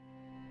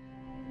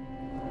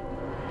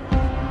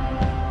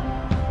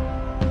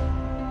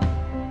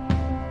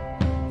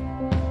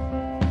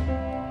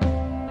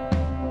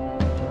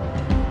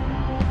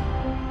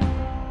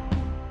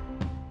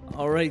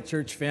right,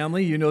 church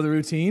family, you know the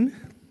routine,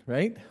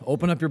 right?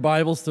 Open up your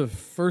Bibles to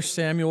 1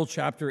 Samuel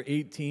chapter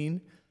 18.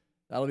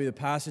 That'll be the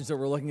passage that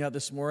we're looking at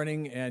this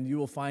morning, and you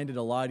will find it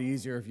a lot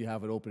easier if you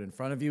have it open in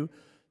front of you.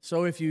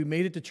 So if you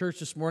made it to church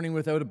this morning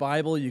without a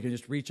Bible, you can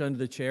just reach under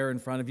the chair in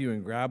front of you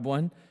and grab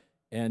one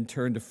and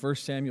turn to 1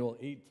 Samuel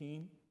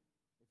 18.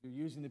 If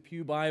you're using the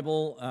Pew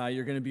Bible,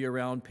 you're going to be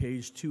around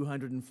page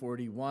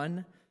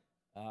 241.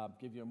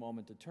 Give you a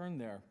moment to turn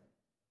there.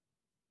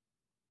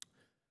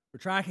 We're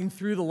tracking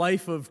through the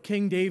life of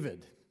King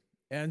David,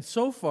 and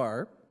so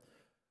far,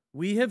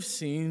 we have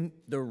seen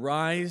the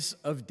rise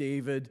of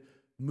David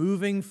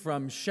moving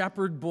from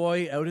shepherd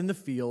boy out in the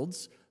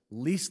fields,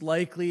 least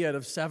likely out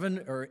of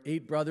 7 or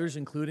 8 brothers,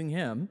 including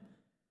him,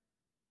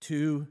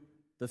 to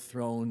the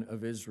throne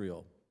of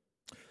Israel.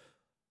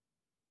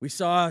 We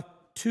saw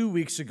 2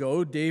 weeks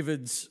ago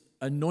David's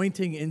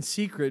anointing in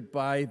secret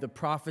by the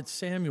prophet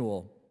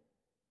Samuel.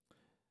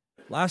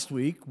 Last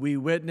week, we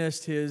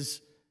witnessed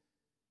his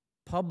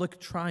public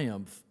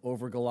triumph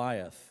over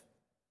Goliath.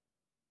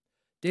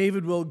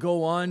 David will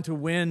go on to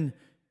win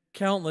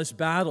countless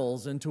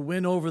battles and to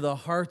win over the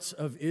hearts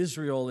of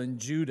Israel and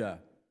Judah.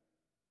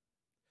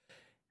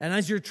 And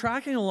as you're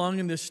tracking along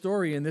in this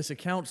story, in this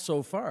account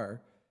so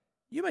far,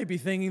 you might be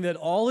thinking that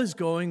all is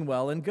going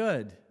well and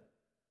good.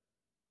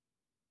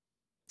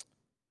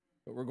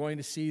 But we're going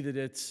to see that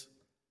it's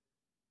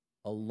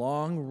a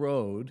long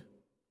road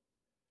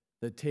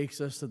that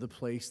takes us to the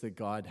place that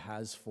God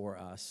has for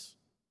us.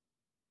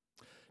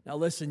 Now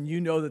listen,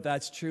 you know that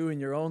that's true in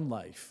your own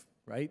life,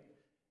 right?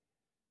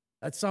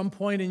 At some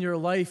point in your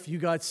life, you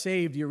got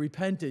saved, you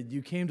repented,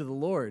 you came to the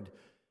Lord,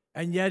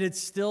 and yet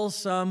it's still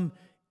some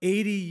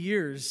 80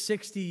 years,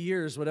 60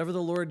 years, whatever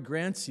the Lord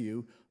grants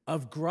you,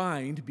 of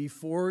grind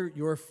before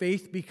your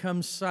faith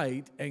becomes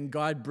sight and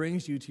God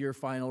brings you to your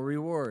final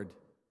reward.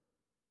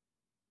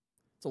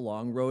 It's a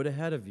long road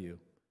ahead of you.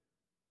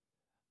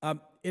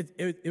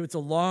 It's a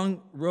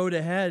long road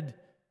ahead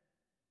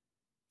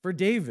for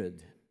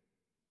David,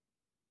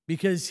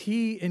 because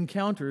he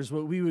encounters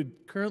what we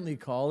would currently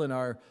call in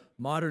our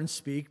modern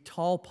speak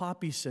tall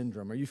poppy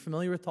syndrome. Are you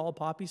familiar with tall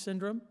poppy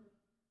syndrome?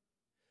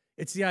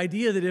 It's the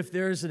idea that if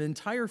there's an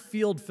entire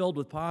field filled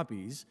with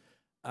poppies,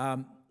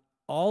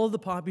 all of the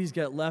poppies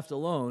get left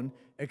alone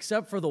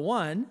except for the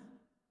one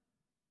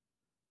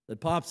that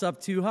pops up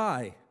too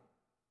high.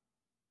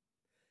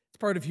 It's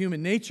part of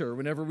human nature.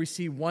 Whenever we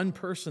see one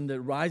person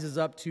that rises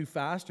up too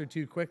fast or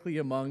too quickly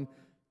among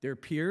their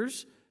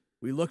peers,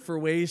 we look for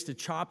ways to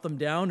chop them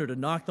down or to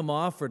knock them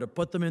off or to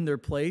put them in their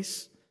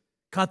place,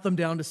 cut them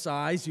down to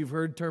size. You've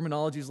heard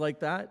terminologies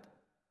like that.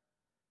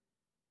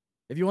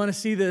 If you want to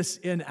see this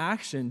in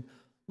action,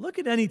 look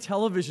at any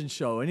television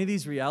show, any of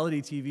these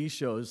reality TV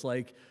shows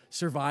like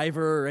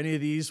Survivor or any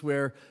of these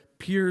where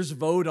peers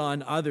vote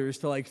on others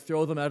to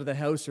throw them out of the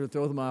house or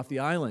throw them off the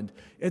island.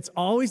 It's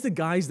always the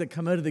guys that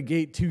come out of the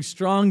gate too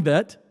strong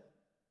that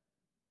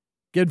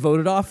get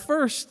voted off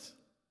first,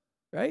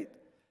 right?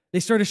 They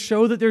sort of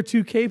show that they're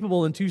too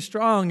capable and too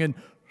strong, and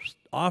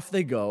off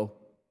they go.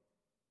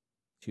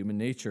 It's human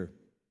nature.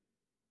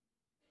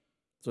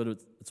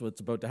 That's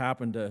what's about to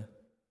happen to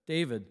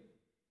David.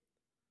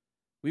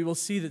 We will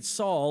see that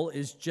Saul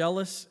is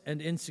jealous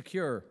and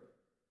insecure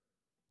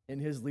in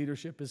his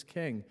leadership as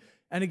king.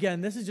 And again,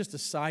 this is just a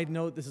side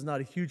note. This is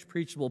not a huge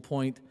preachable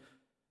point,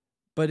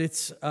 but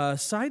it's a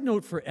side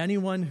note for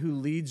anyone who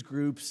leads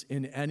groups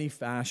in any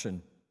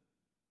fashion.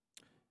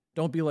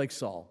 Don't be like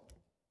Saul.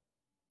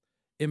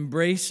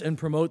 Embrace and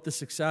promote the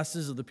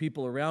successes of the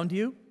people around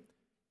you,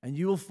 and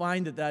you will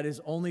find that that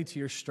is only to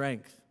your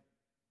strength.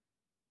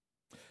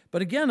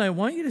 But again, I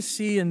want you to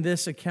see in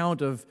this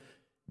account of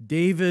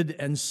David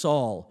and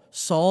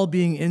Saul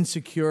being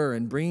insecure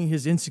and bringing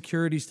his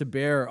insecurities to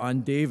bear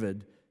on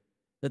David,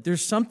 that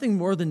there's something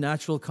more than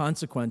natural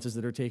consequences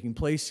that are taking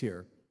place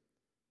here.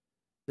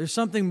 There's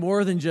something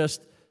more than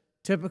just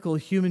typical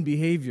human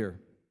behavior.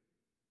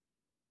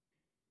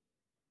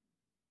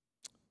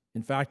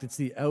 In fact, it's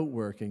the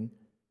outworking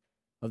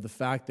of the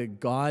fact that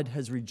God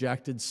has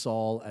rejected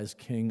Saul as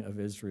king of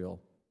Israel.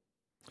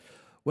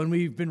 When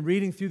we've been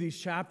reading through these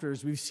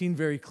chapters, we've seen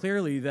very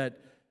clearly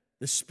that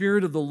the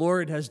Spirit of the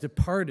Lord has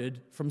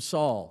departed from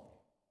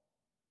Saul,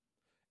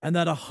 and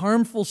that a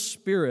harmful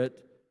spirit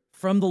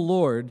from the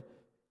Lord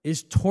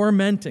is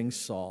tormenting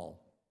Saul.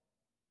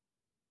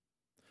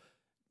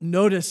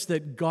 Notice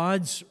that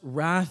God's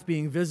wrath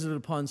being visited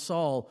upon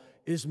Saul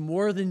is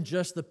more than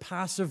just the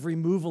passive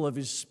removal of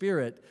his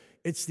spirit.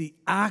 It's the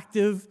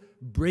active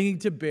bringing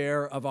to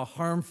bear of a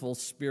harmful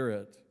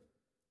spirit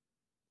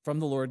from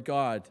the Lord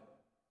God.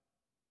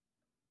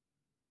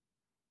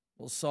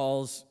 Well,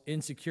 Saul's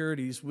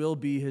insecurities will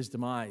be his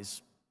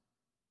demise.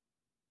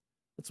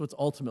 That's what's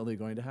ultimately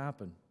going to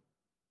happen.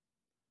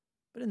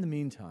 But in the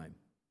meantime,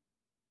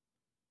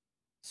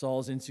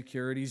 Saul's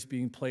insecurities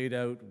being played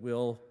out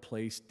will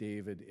place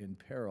David in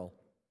peril.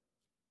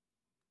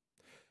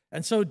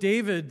 And so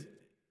David,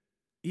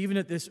 even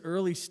at this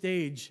early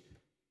stage,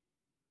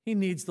 he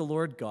needs the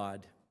Lord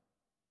God.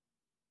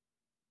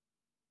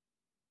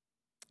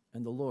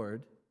 And the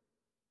Lord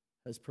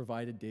has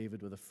provided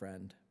David with a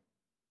friend.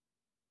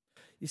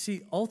 You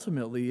see,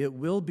 ultimately, it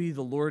will be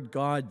the Lord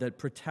God that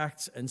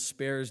protects and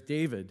spares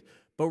David.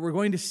 But we're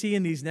going to see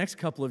in these next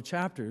couple of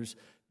chapters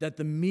that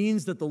the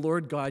means that the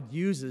Lord God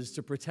uses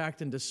to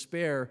protect and to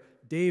spare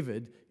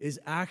David is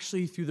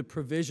actually through the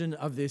provision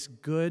of this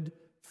good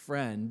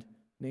friend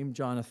named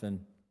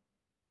Jonathan.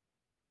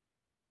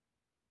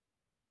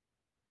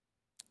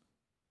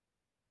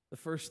 The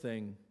first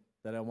thing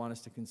that I want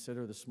us to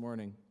consider this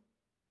morning,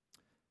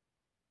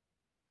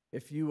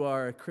 if you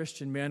are a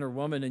Christian man or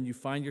woman and you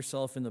find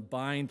yourself in the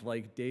bind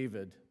like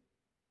David,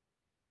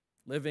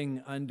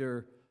 living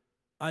under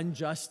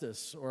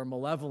injustice or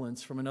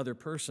malevolence from another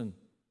person,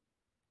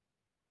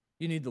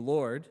 you need the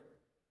Lord,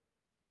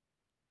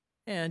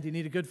 and you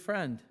need a good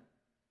friend.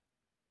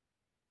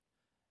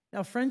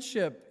 Now,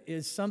 friendship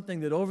is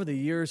something that over the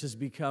years has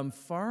become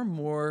far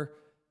more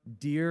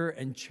dear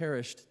and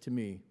cherished to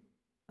me.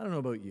 I don't know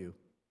about you.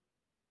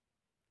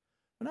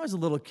 When I was a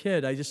little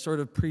kid, I just sort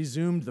of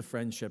presumed the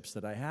friendships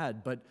that I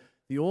had, but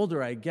the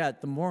older I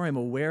get, the more I'm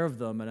aware of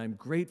them, and I'm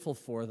grateful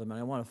for them, and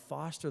I want to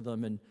foster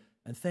them and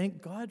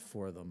thank God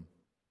for them.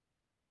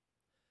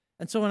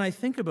 And so when I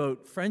think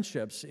about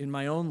friendships in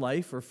my own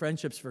life or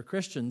friendships for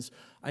Christians,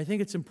 I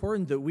think it's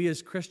important that we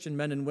as Christian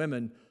men and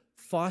women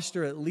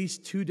foster at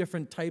least two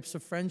different types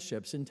of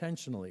friendships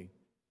intentionally.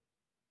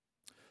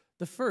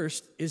 The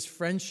first is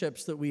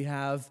friendships that we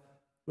have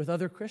with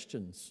other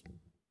Christians.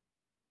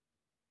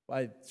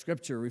 Why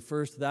Scripture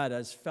refers to that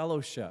as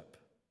fellowship,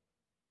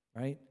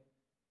 right?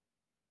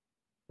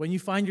 When you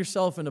find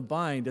yourself in a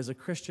bind as a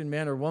Christian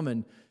man or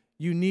woman,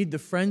 you need the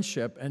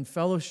friendship and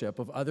fellowship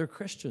of other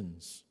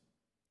Christians.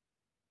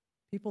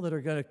 People that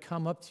are going to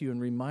come up to you and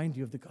remind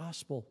you of the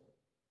gospel.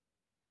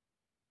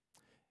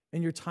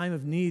 In your time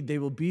of need, they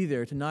will be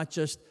there to not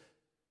just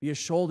be a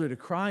shoulder to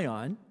cry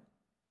on,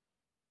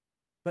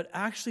 but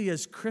actually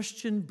as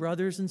Christian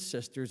brothers and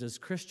sisters, as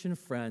Christian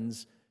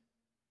friends,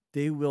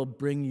 they will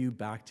bring you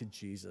back to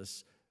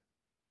Jesus.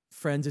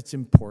 Friends, it's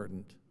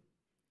important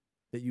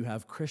that you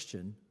have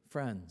Christian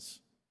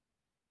friends.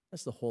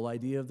 That's the whole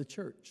idea of the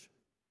church.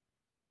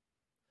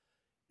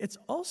 It's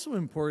also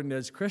important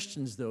as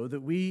Christians, though,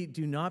 that we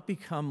do not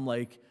become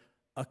like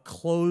a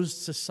closed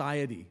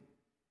society.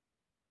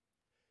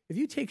 If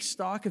you take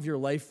stock of your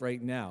life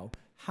right now,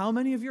 how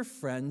many of your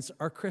friends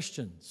are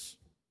Christians?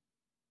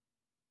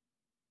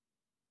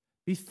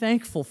 Be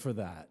thankful for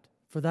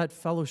that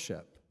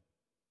fellowship.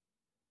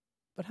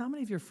 But how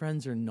many of your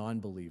friends are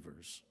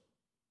non-believers?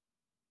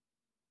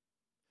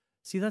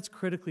 See, that's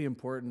critically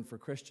important for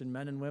Christian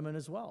men and women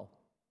as well.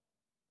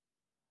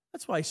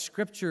 That's why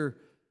Scripture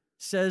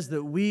says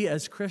that we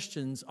as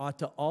Christians ought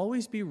to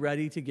always be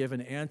ready to give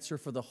an answer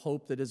for the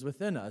hope that is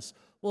within us.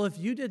 Well, if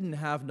you didn't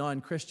have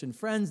non-Christian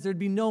friends, there'd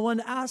be no one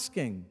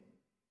asking.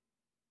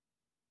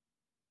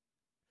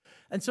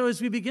 And so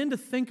as we begin to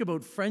think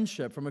about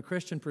friendship from a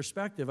Christian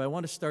perspective, I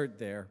want to start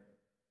there.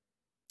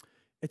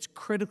 It's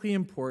critically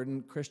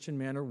important, Christian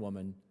man or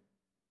woman,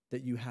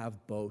 that you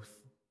have both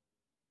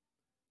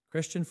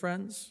Christian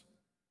friends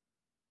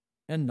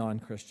and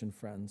non-Christian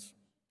friends.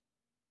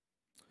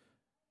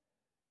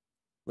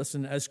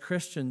 Listen, as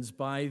Christians,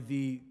 by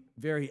the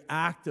very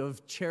act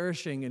of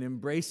cherishing and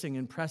embracing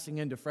and pressing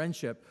into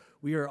friendship,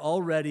 we are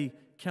already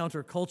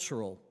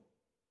countercultural.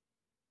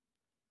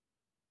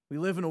 We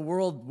live in a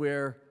world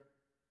where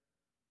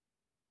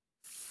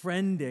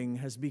friending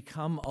has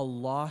become a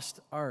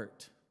lost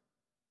art.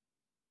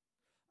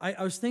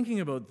 I was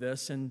thinking about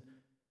this, and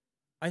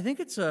I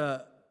think it's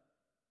a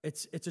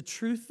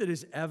truth that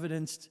is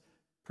evidenced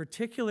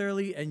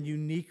particularly and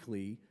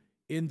uniquely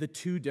in the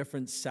two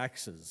different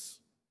sexes.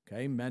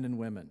 Okay, men and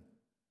women.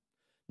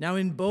 Now,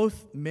 in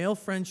both male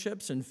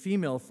friendships and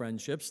female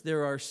friendships,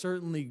 there are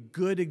certainly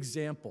good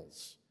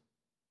examples.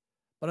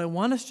 But I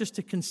want us just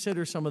to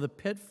consider some of the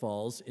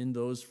pitfalls in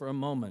those for a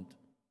moment.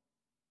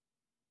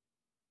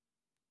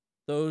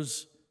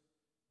 Those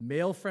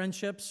male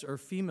friendships or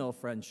female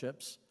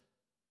friendships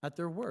at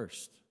their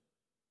worst.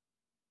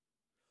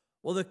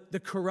 Well, the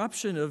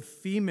corruption of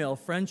female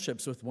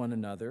friendships with one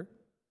another,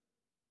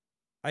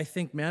 I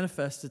think,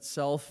 manifests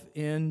itself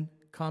in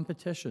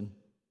competition.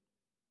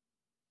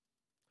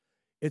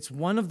 It's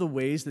one of the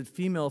ways that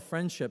female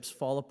friendships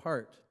fall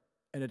apart,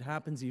 and it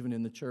happens even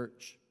in the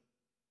church.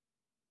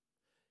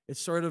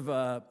 It's sort of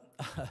a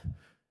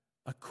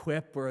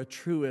quip or a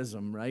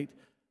truism, right?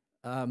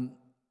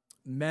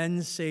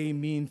 Men say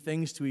mean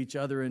things to each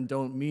other and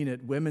don't mean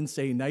it. Women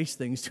say nice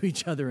things to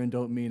each other and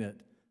don't mean it.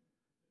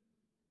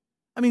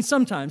 I mean,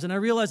 sometimes, and I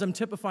realize I'm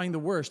typifying the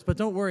worst, but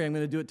don't worry, I'm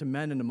going to do it to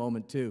men in a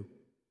moment too.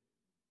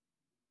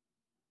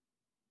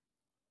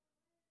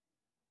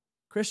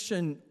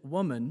 Christian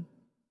woman,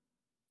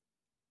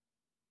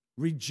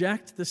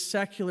 reject the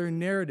secular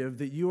narrative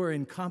that you are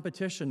in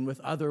competition with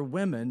other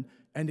women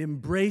and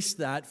embrace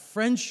that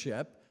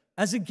friendship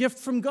as a gift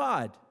from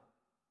God.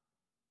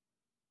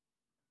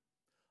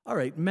 All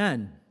right,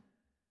 men.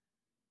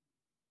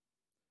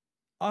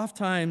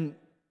 Oftentimes,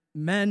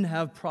 men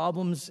have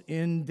problems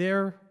in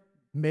their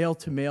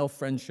male-to-male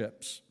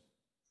friendships.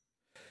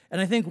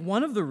 And I think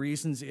one of the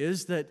reasons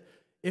is that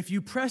if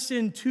you press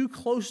in too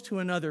close to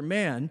another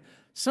man,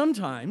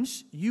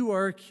 sometimes you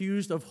are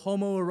accused of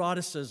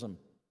homoeroticism.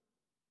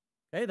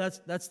 Okay,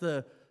 that's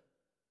the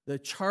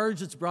charge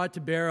that's brought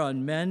to bear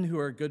on men who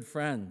are good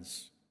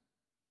friends.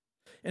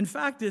 In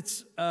fact,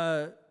 it's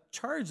a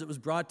charge that was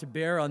brought to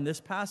bear on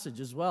this passage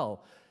as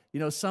well. You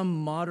know,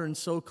 some modern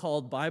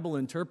so-called Bible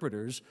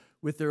interpreters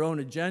with their own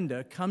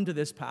agenda come to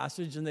this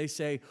passage and they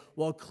say,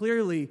 well,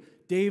 clearly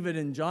David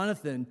and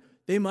Jonathan,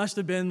 they must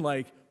have been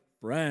like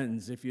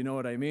friends, if you know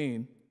what I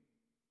mean.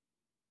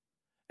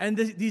 And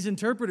these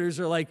interpreters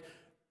are like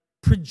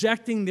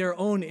projecting their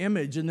own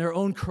image and their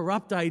own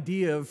corrupt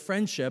idea of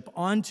friendship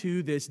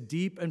onto this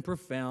deep and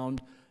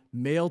profound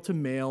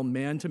male-to-male,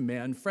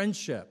 man-to-man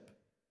friendship.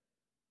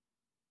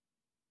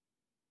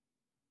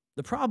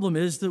 The problem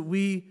is that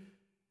we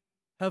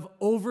have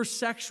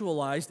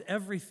over-sexualized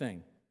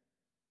everything.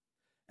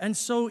 And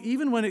so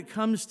even when it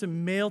comes to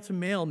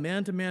male-to-male,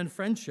 man-to-man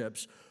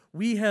friendships,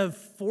 we have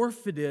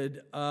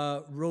forfeited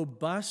a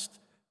robust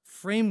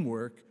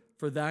framework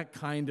for that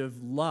kind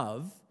of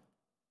love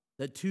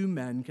that two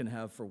men can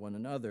have for one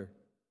another.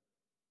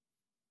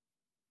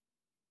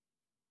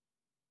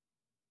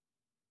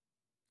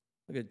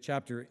 Look at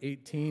chapter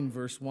 18,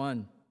 verse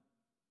 1.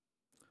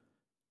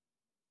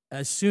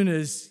 As soon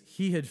as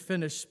he had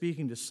finished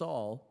speaking to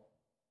Saul,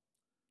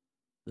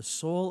 the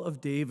soul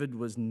of David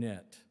was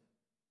knit.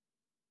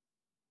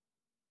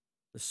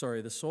 The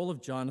soul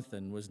of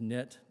Jonathan was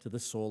knit to the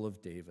soul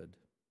of David.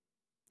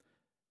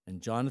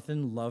 And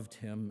Jonathan loved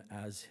him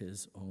as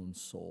his own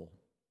soul.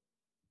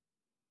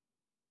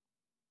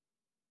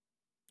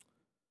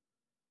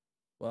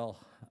 Well,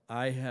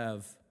 I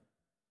have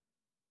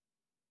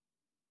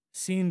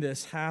seen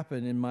this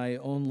happen in my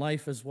own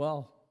life as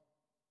well.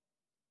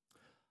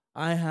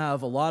 I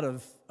have a lot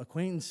of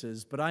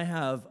acquaintances, but I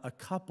have a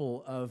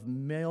couple of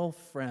male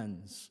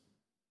friends,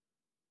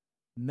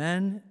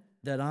 men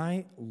that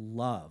I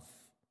love.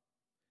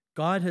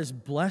 God has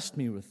blessed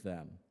me with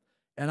them.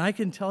 And I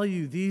can tell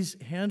you, these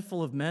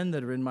handful of men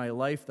that are in my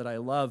life that I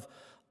love,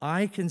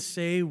 I can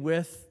say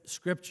with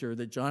Scripture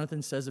that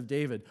Jonathan says of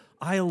David,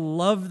 I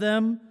love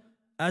them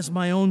as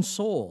my own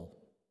soul.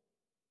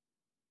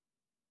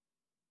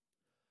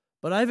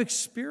 But I've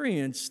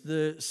experienced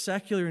the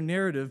secular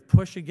narrative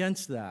push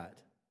against that.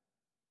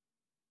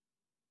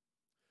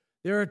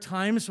 There are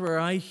times where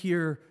I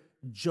hear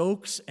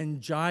jokes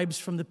and jibes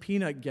from the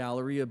peanut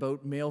gallery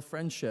about male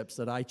friendships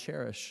that I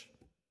cherish.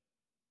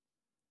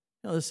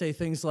 You know, they say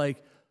things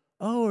like,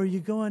 oh, are you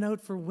going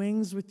out for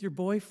wings with your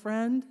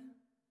boyfriend?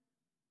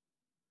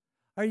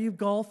 Are you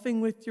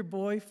golfing with your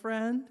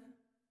boyfriend?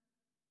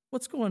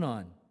 What's going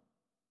on?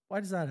 Why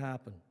does that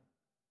happen?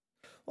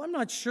 Well, I'm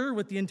not sure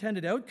what the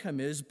intended outcome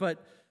is,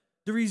 but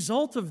the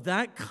result of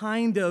that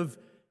kind of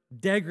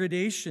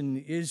degradation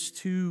is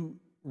to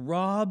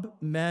rob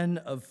men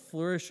of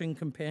flourishing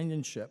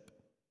companionship,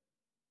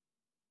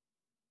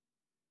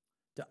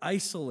 to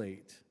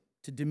isolate,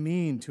 to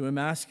demean, to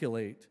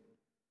emasculate.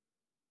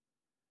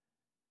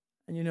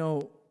 And you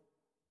know,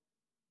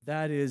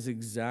 that is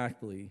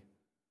exactly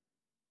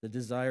the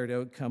desired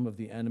outcome of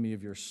the enemy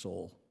of your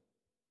soul.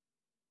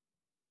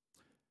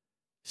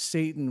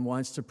 Satan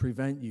wants to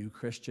prevent you,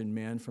 Christian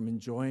man, from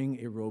enjoying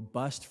a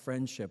robust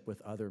friendship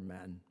with other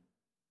men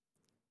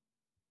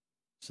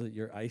so that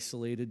you're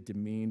isolated,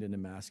 demeaned, and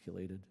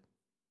emasculated.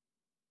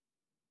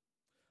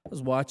 I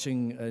was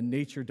watching a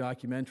nature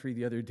documentary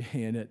the other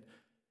day, and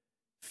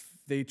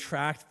they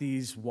tracked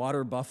these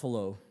water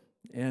buffalo,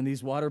 and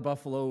these water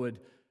buffalo would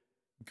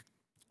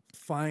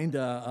find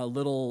a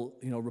little,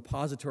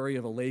 repository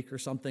of a lake or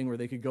something where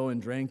they could go and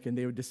drink, and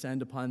they would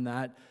descend upon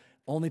that,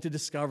 only to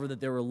discover that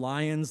there were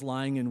lions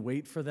lying in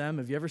wait for them.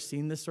 Have you ever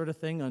seen this sort of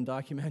thing on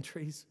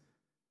documentaries?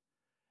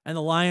 And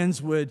the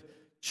lions would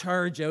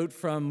charge out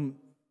from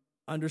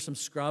under some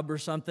scrub or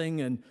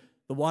something, and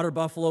the water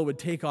buffalo would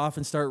take off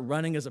and start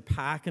running as a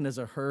pack and as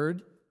a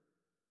herd.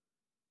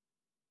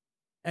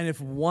 And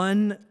if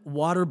one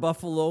water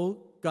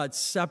buffalo got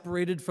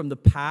separated from the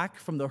pack,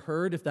 from the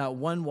herd, if that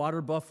one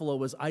water buffalo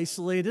was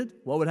isolated,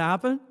 what would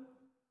happen?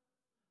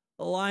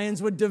 The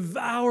lions would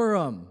devour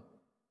them.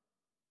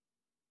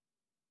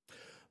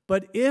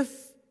 But if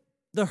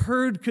the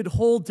herd could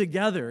hold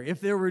together,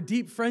 if there were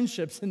deep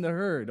friendships in the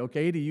herd,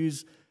 okay, to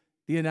use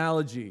the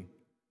analogy,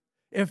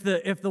 if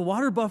the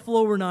water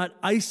buffalo were not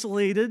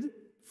isolated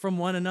from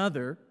one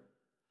another,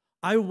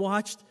 I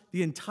watched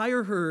the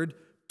entire herd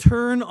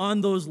turn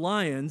on those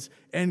lions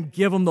and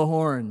give them the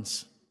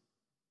horns.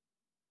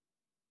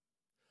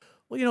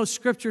 Well,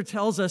 Scripture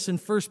tells us in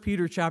 1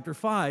 Peter chapter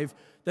 5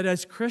 that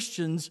as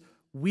Christians,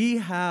 we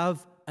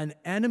have an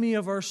enemy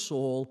of our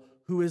soul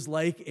who is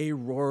like a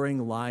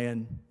roaring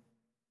lion.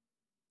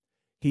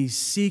 He's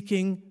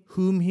seeking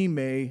whom he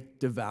may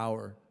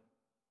devour.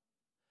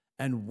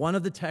 And one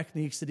of the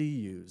techniques that he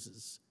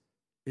uses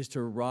is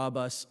to rob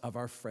us of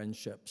our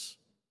friendships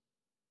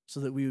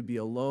so that we would be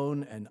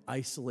alone and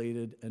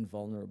isolated and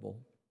vulnerable.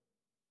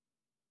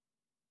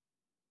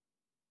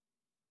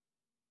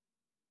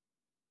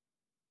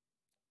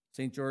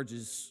 St.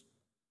 George's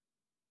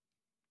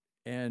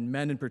and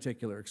men in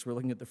particular, because we're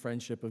looking at the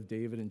friendship of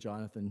David and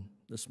Jonathan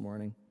this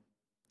morning.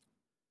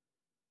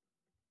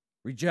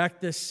 Reject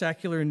this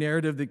secular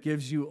narrative that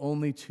gives you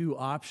only two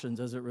options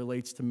as it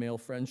relates to male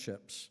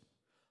friendships.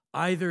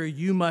 Either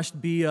you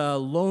must be a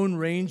lone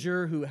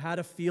ranger who had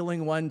a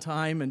feeling one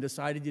time and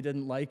decided you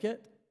didn't like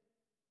it,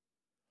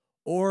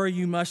 or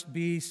you must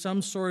be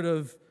some sort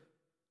of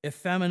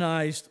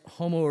effeminized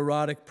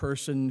homoerotic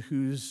person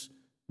whose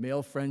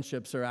male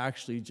friendships are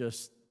actually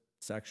just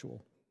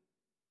sexual.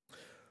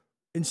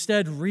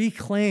 Instead,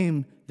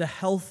 reclaim the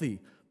healthy.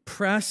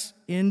 Press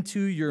into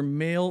your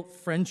male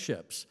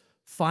friendships.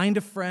 Find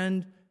a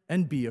friend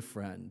and be a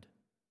friend.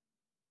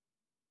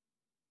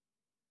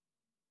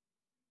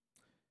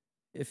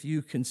 If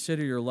you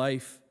consider your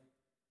life,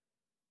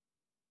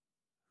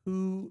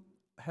 who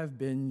have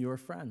been your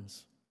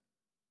friends?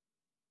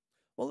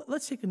 Well,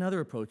 let's take another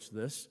approach to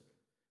this.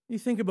 You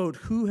think about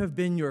who have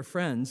been your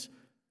friends.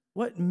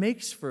 What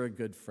makes for a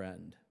good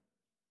friend?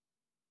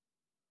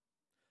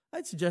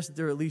 I'd suggest that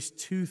there are at least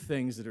two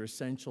things that are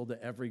essential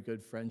to every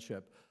good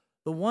friendship.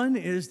 The one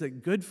is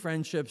that good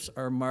friendships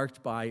are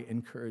marked by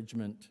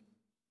encouragement.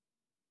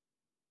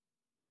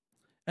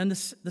 And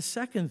the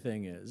second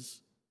thing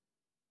is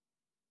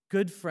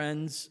good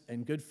friends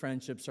and good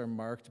friendships are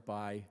marked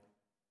by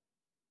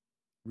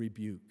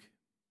rebuke.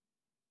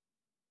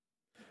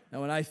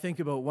 Now, when I think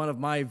about one of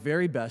my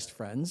very best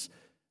friends,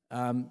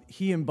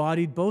 he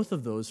embodied both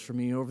of those for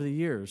me over the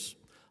years.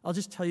 I'll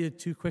just tell you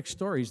two quick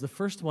stories. The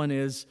first one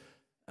is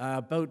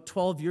about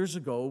 12 years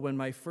ago, when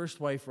my first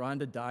wife,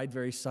 Rhonda, died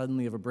very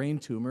suddenly of a brain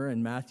tumor,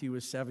 and Matthew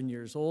was 7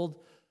 years old.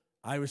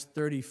 I was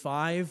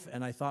 35,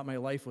 and I thought my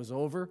life was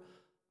over.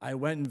 I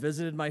went and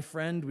visited my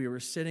friend. We were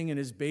sitting in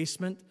his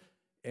basement,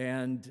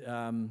 and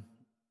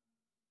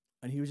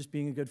he was just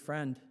being a good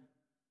friend.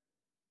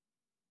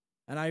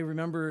 And I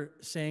remember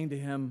saying to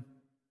him,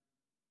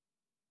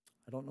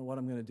 I don't know what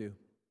I'm going to do.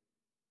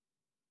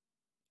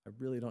 I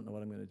really don't know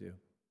what I'm going to do.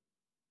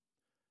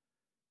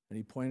 And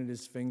he pointed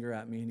his finger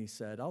at me and he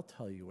said, I'll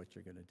tell you what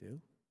you're going to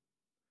do.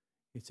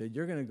 He said,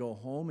 you're going to go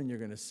home and you're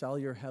going to sell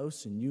your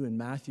house, and you and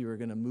Matthew are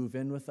going to move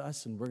in with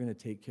us, and we're going to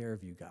take care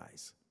of you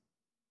guys.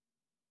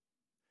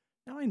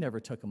 Now, I never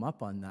took him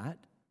up on that,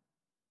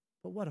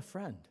 but what a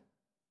friend.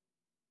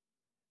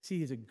 See,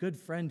 he's a good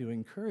friend who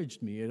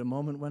encouraged me at a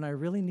moment when I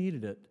really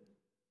needed it.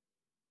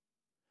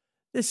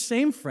 This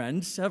same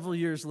friend, several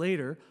years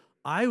later,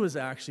 I was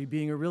actually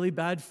being a really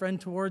bad friend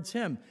towards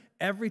him.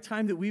 Every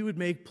time that we would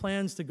make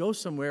plans to go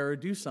somewhere or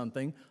do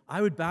something,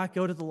 I would back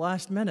out at the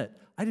last minute.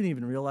 I didn't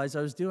even realize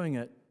I was doing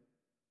it.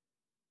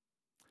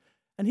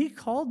 And he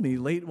called me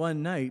late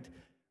one night,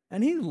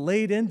 and he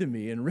laid into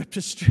me and ripped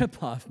a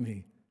strip off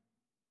me.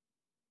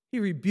 He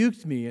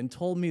rebuked me and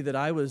told me that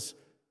I was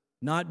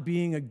not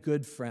being a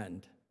good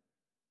friend.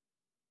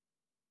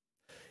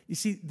 You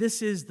see,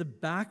 this is the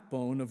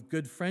backbone of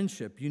good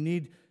friendship. You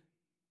need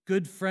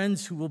good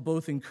friends who will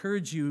both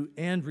encourage you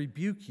and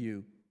rebuke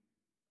you.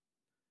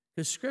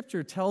 Because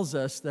Scripture tells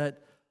us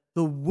that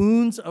the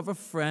wounds of a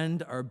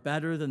friend are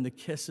better than the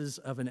kisses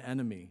of an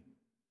enemy.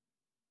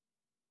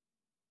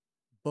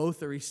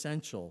 Both are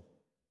essential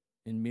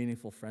in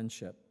meaningful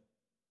friendship.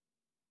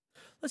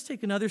 Let's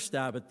take another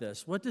stab at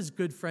this. What does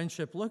good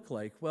friendship look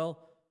like?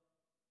 Well,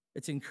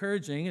 it's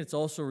encouraging, it's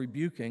also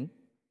rebuking.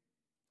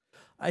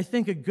 I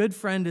think a good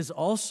friend is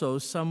also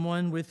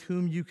someone with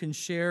whom you can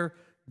share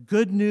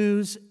good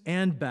news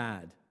and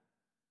bad.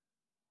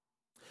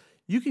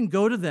 You can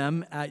go to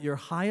them at your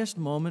highest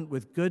moment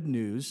with good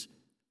news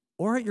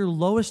or at your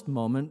lowest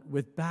moment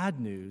with bad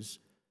news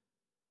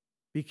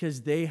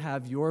because they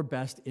have your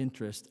best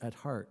interest at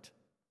heart.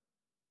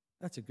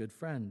 That's a good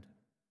friend.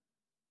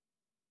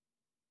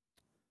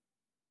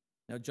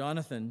 Now,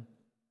 Jonathan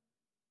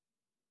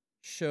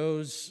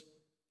shows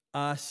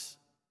us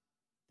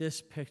this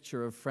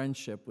picture of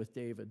friendship with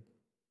David.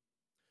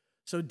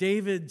 So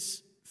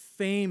David's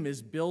fame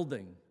is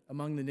building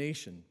among the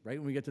nation, right,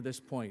 when we get to this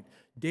point.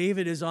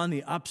 David is on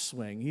the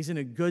upswing. He's in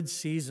a good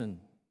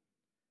season.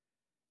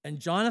 And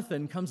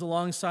Jonathan comes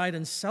alongside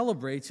and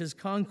celebrates his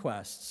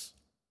conquests.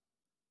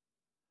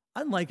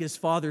 Unlike his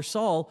father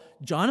Saul,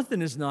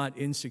 Jonathan is not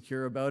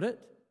insecure about it.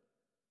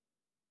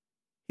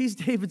 He's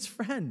David's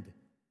friend.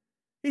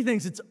 He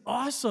thinks it's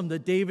awesome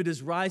that David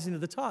is rising to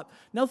the top.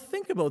 Now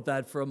think about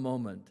that for a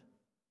moment.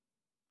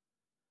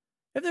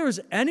 If there was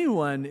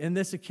anyone in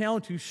this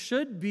account who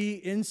should be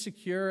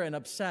insecure and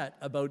upset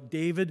about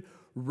David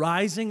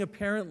rising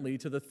apparently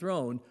to the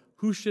throne,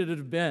 who should it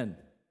have been?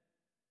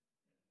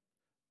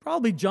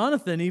 Probably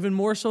Jonathan, even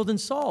more so than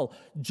Saul.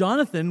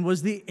 Jonathan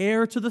was the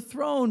heir to the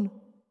throne.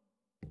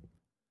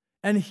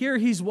 And here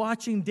he's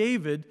watching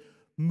David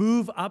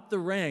move up the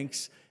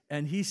ranks,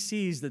 and he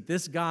sees that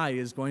this guy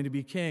is going to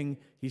be king.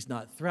 He's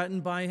not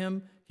threatened by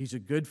him. He's a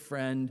good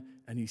friend,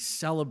 and he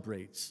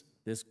celebrates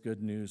this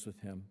good news with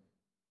him.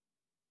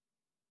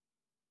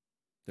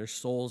 Their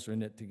souls are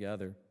knit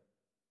together.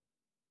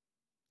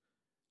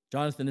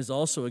 Jonathan is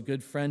also a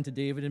good friend to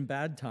David in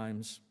bad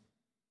times.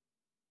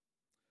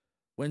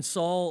 When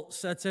Saul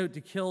sets out to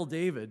kill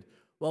David,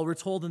 Well, we're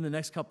told in the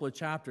next couple of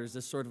chapters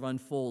this sort of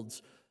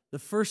unfolds. The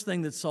first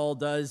thing that Saul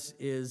does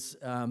is,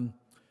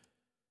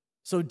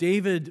 so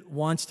David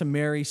wants to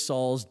marry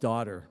Saul's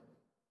daughter.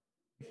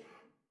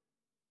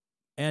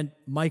 And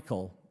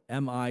Michal,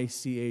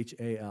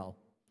 M-I-C-H-A-L.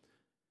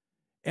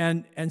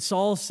 And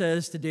Saul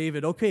says to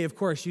David, okay, of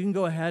course, you can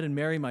go ahead and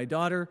marry my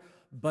daughter,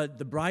 but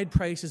the bride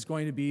price is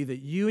going to be that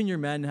you and your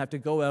men have to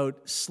go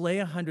out, slay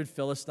 100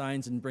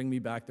 Philistines, and bring me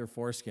back their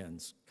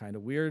foreskins. Kind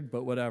of weird,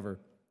 but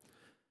whatever.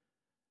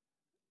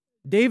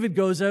 David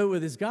goes out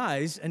with his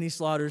guys, and he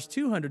slaughters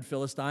 200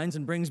 Philistines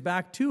and brings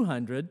back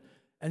 200,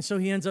 and so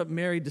he ends up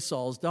married to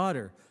Saul's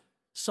daughter.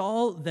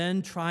 Saul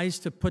then tries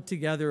to put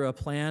together a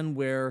plan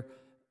where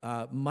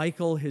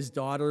Michal, his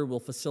daughter, will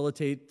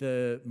facilitate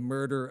the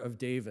murder of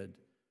David.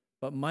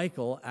 But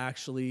Michal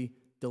actually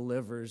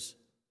delivers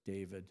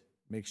David,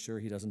 makes sure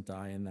he doesn't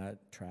die in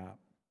that trap.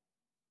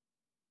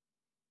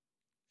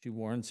 She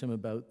warns him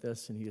about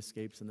this, and he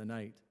escapes in the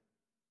night.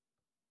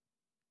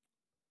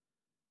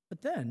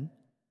 But then,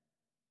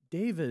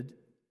 David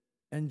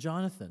and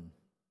Jonathan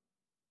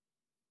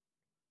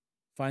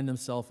find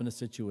themselves in a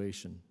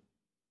situation.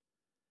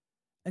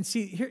 And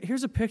see,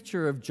 here's a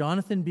picture of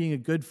Jonathan being a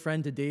good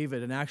friend to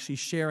David and actually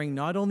sharing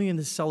not only in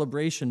the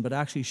celebration, but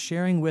actually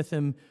sharing with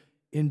him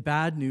in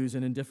bad news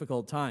and in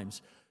difficult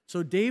times.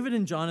 So David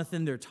and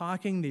Jonathan, they're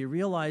talking. They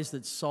realize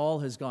that Saul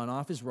has gone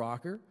off his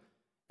rocker,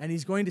 and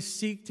he's going to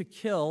seek to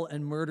kill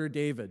and murder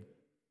David.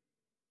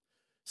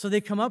 So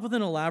they come up with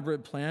an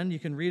elaborate plan. You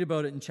can read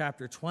about it in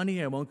chapter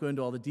 20. I won't go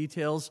into all the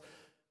details.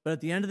 But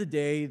at the end of the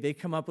day, they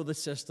come up with a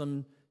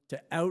system to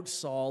out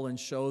Saul and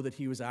show that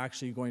he was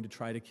actually going to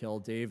try to kill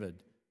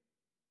David,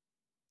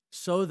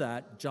 so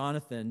that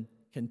Jonathan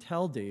can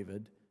tell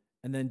David,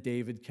 and then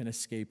David can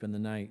escape in the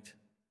night.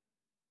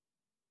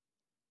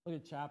 Look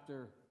at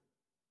chapter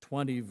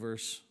 20,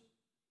 verse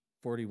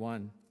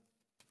 41.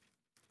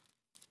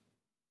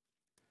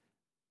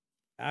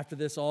 After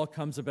this all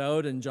comes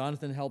about and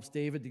Jonathan helps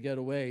David to get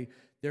away,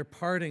 they're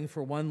parting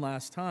for one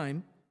last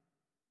time.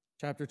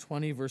 Chapter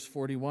 20, verse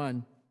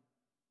 41.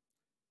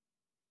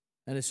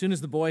 And as soon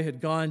as the boy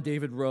had gone,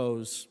 David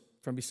rose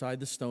from beside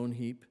the stone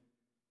heap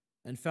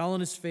and fell on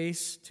his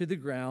face to the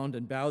ground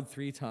and bowed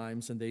 3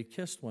 times, and they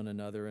kissed one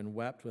another and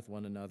wept with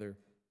one another,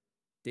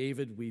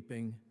 David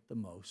weeping the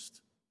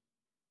most.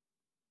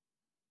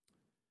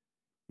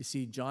 You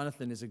see,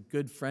 Jonathan is a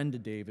good friend to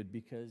David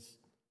because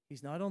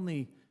he's not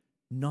only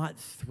not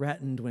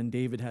threatened when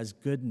David has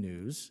good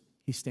news,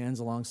 he stands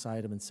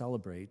alongside him and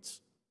celebrates,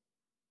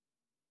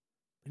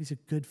 but he's a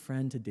good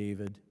friend to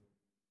David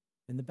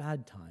in the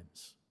bad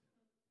times.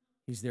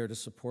 He's there to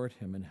support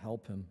him and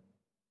help him.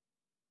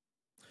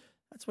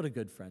 That's what a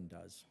good friend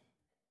does.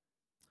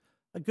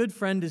 A good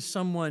friend is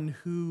someone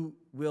who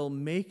will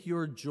make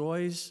your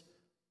joys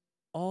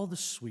all the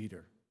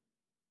sweeter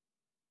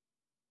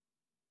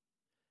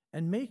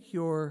and make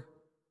your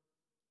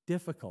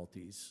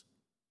difficulties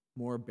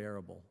more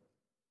bearable.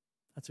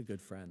 That's a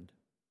good friend.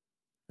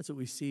 That's what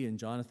we see in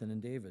Jonathan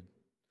and David.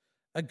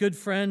 A good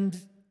friend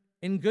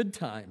in good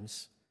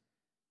times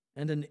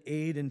and an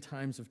aid in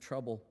times of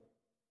trouble.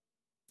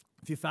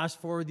 If you fast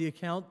forward the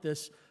account,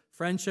 this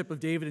friendship of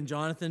David and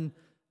Jonathan,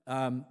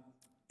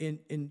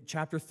 in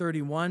chapter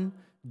 31,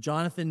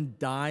 Jonathan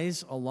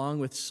dies along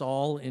with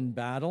Saul in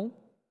battle.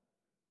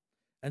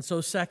 And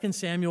so 2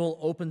 Samuel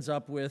opens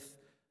up with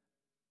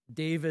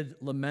David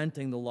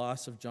lamenting the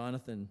loss of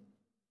Jonathan,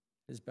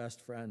 his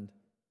best friend.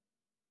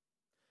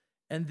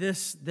 And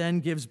this then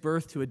gives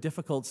birth to a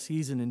difficult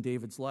season in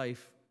David's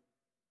life.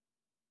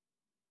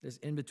 This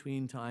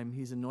in-between time,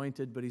 he's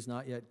anointed, but he's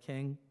not yet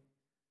king.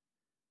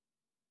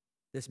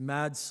 This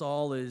mad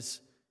Saul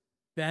is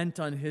bent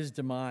on his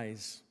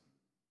demise.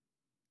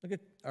 Look at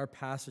our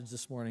passage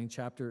this morning,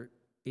 chapter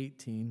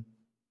 18,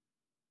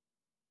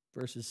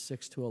 verses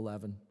 6 to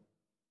 11.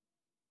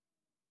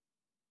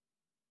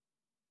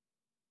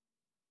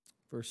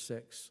 Verse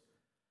 6.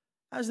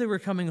 As they were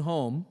coming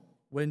home,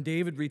 when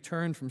David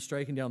returned from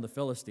striking down the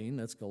Philistine,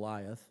 that's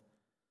Goliath,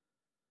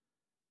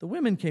 the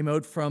women came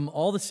out from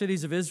all the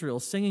cities of Israel,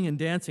 singing and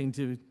dancing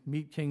to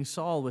meet King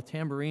Saul with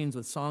tambourines,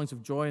 with songs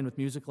of joy, and with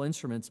musical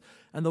instruments.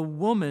 And the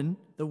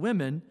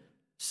women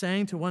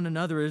sang to one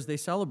another as they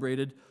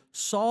celebrated,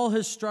 Saul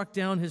has struck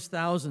down his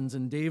thousands,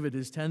 and David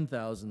his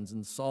 10,000s.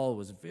 And Saul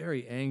was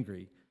very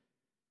angry,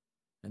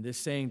 and this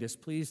saying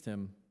displeased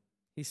him.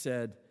 He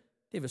said,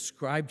 they've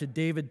ascribed to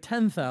David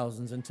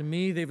 10,000s, and to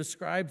me they've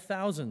ascribed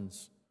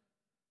thousands.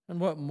 And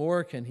what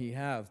more can he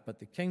have but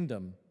the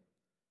kingdom?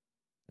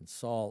 And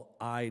Saul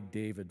eyed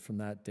David from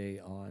that day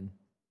on.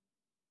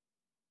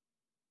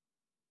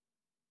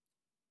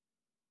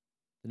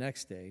 The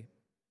next day,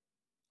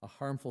 a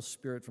harmful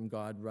spirit from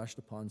God rushed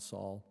upon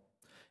Saul,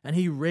 and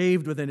he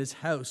raved within his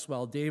house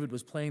while David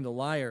was playing the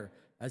lyre,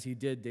 as he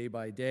did day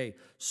by day.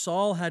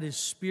 Saul had his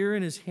spear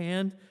in his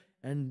hand,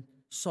 and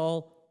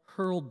Saul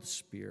hurled the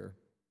spear,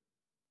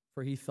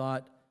 for he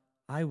thought,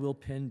 I will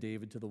pin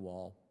David to the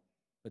wall.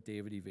 But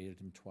David evaded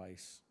him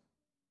twice.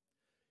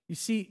 You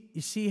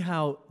see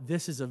how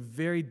this is a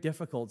very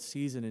difficult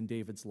season in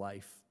David's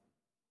life.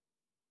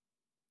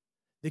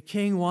 The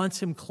king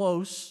wants him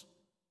close,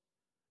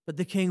 but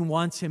the king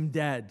wants him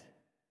dead.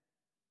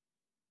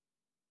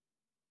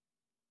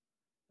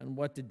 And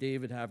what did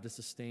David have to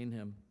sustain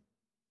him?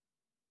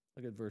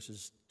 Look at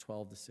verses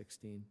 12 to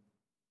 16.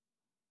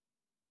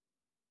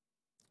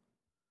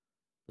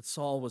 But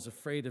Saul was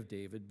afraid of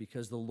David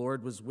because the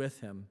Lord was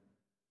with him,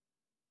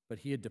 but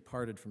he had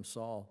departed from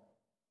Saul.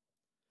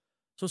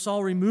 So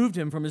Saul removed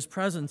him from his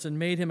presence and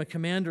made him a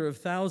commander of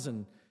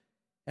 1,000.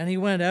 And he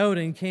went out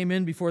and came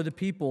in before the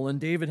people, and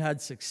David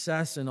had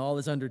success in all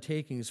his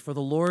undertakings, for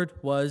the Lord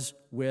was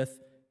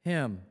with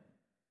him.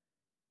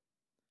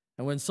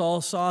 And when Saul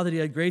saw that he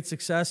had great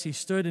success, he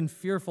stood in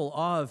fearful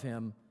awe of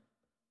him.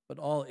 But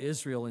all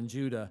Israel and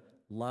Judah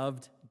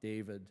loved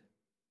David,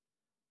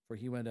 for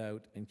he went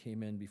out and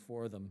came in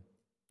before them.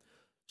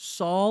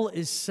 Saul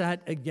is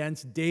set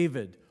against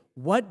David.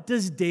 What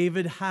does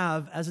David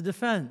have as a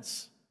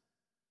defense?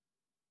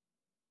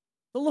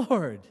 The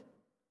Lord.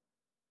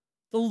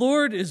 The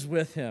Lord is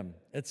with him,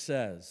 it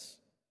says.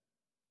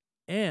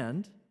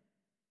 And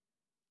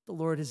the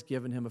Lord has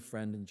given him a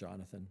friend in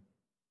Jonathan.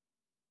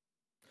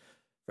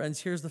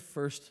 Friends, here's the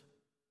first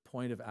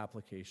point of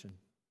application.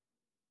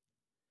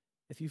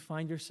 If you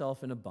find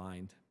yourself in a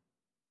bind,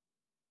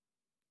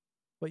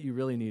 what you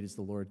really need is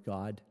the Lord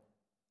God.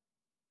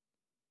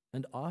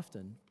 And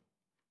often,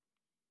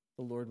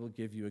 the Lord will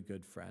give you a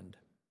good friend.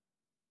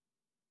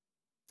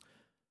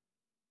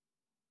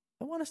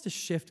 I want us to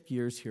shift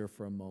gears here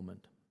for a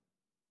moment.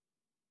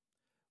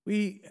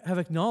 We have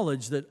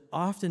acknowledged that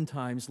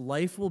oftentimes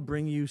life will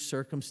bring you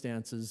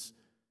circumstances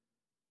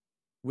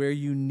where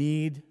you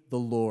need the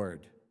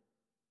Lord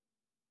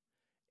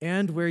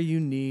and where you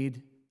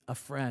need a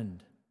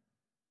friend.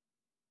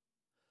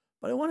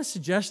 But I want to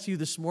suggest to you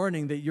this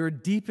morning that your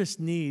deepest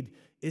need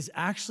is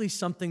actually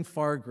something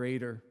far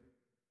greater.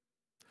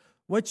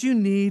 What you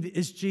need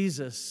is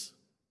Jesus.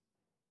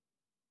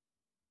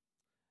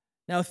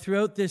 Now,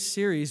 throughout this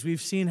series,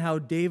 we've seen how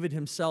David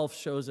himself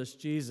shows us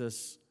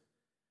Jesus.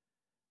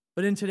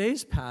 But in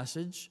today's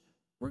passage,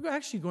 we're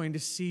actually going to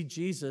see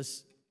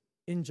Jesus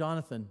in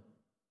Jonathan.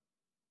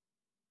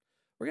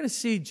 We're going to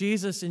see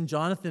Jesus in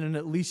Jonathan in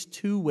at least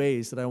two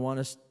ways that I want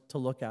us to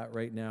look at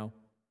right now.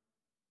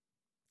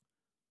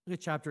 Look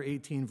at chapter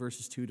 18,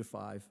 verses 2 to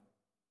 5.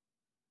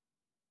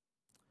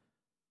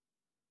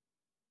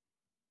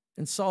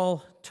 And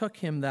Saul took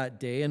him that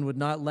day and would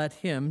not let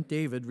him,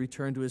 David,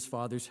 return to his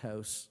father's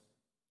house.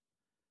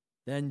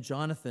 Then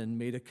Jonathan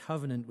made a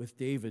covenant with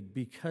David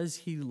because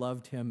he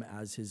loved him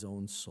as his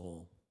own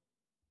soul.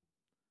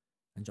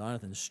 And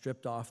Jonathan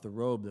stripped off the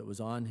robe that was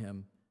on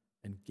him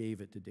and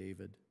gave it to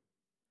David,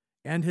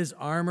 and his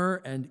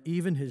armor, and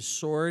even his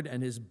sword,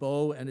 and his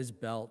bow, and his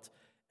belt.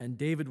 And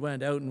David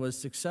went out and was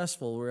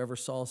successful wherever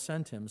Saul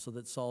sent him, so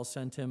that Saul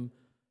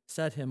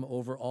set him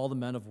over all the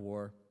men of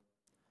war.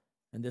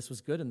 And this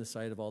was good in the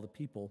sight of all the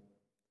people,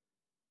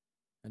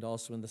 and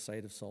also in the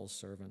sight of Saul's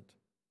servant.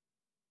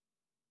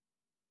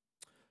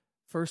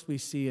 First, we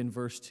see in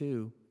verse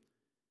 2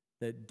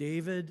 that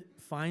David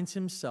finds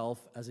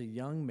himself as a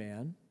young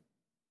man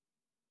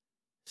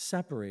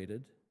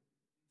separated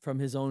from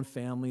his own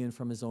family and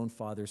from his own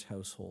father's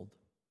household.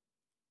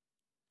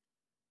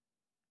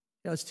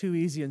 It's too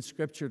easy in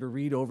Scripture to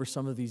read over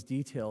some of these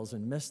details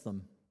and miss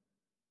them.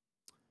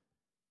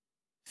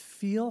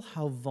 Feel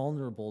how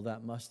vulnerable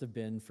that must have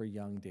been for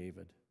young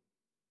David.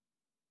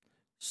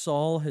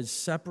 Saul has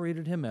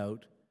separated him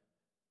out,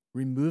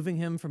 removing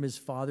him from his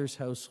father's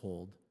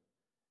household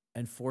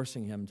and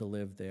forcing him to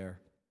live there.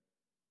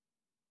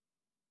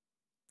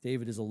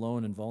 David is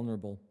alone and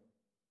vulnerable.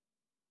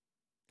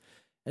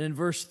 And in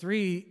verse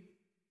 3,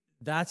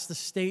 that's the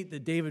state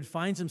that David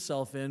finds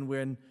himself in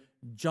when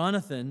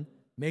Jonathan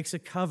makes a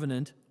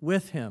covenant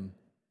with him.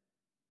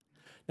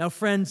 Now,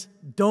 friends,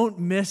 don't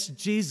miss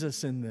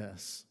Jesus in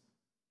this.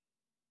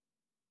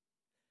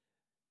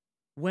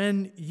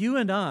 When you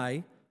and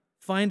I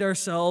find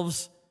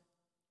ourselves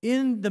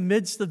in the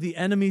midst of the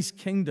enemy's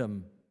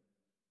kingdom,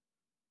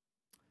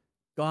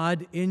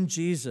 God in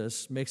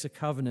Jesus makes a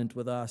covenant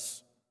with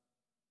us.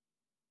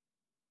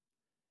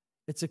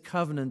 It's a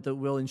covenant that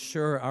will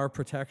ensure our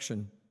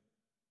protection.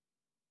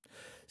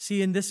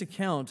 See, in this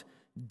account,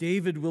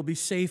 David will be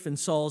safe in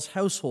Saul's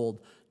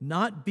household,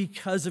 not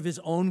because of his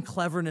own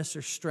cleverness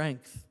or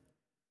strength.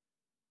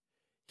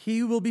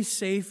 He will be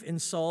safe in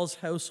Saul's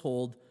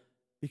household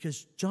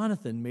because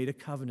Jonathan made a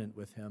covenant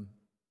with him.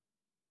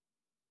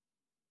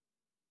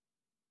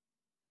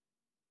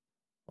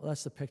 Well,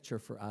 that's the picture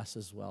for us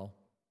as well.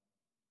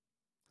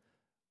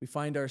 We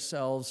find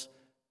ourselves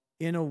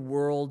in a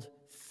world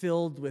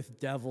filled with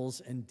devils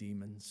and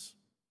demons.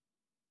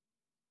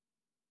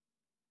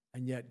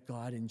 And yet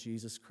God in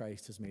Jesus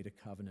Christ has made a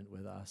covenant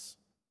with us.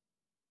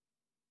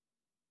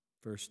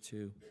 Verse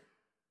 2.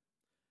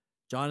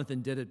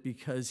 Jonathan did it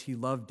because he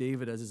loved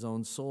David as his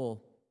own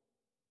soul.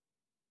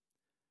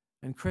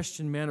 And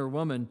Christian man or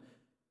woman,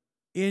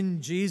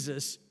 in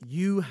Jesus,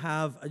 you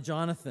have a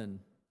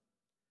Jonathan.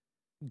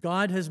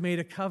 God has made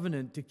a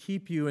covenant to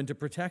keep you and to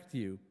protect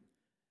you,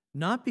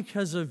 not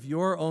because of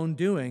your own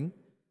doing,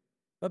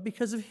 but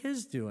because of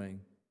his doing.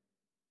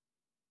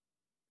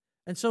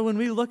 And so when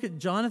we look at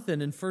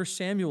Jonathan in 1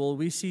 Samuel,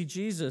 we see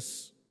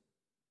Jesus.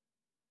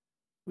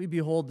 We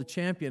behold the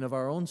champion of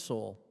our own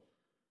soul.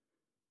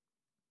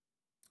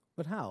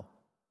 But how?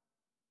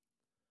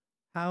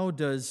 How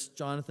does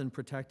Jonathan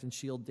protect and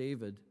shield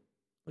David?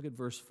 Look at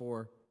verse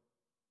 4.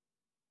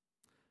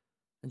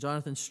 And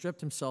Jonathan stripped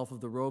himself of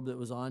the robe that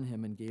was on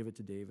him and gave it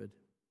to David.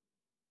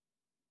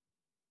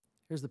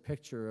 Here's the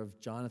picture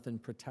of Jonathan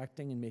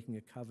protecting and making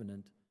a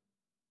covenant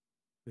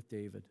with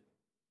David.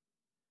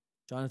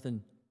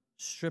 Jonathan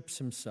strips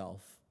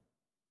himself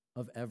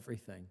of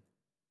everything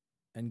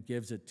and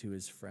gives it to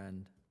his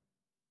friend.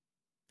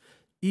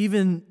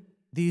 Even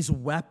these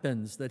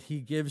weapons that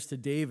he gives to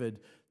David,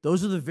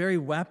 those are the very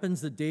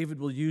weapons that David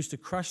will use to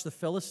crush the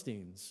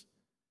Philistines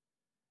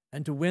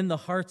and to win the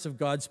hearts of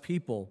God's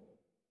people.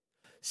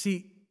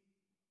 See,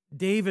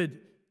 David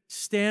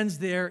stands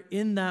there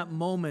in that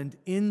moment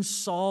in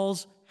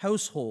Saul's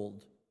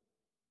household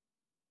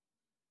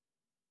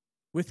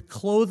with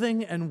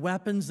clothing and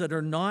weapons that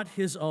are not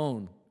his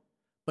own,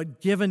 but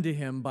given to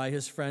him by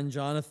his friend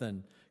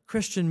Jonathan.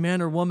 Christian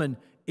man or woman,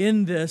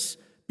 in this,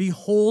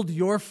 behold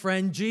your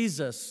friend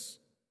Jesus.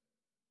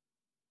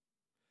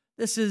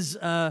 This is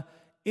an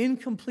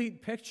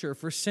incomplete picture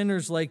for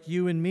sinners like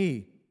you and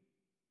me,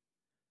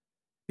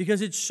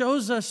 because it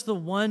shows us the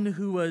one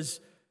who was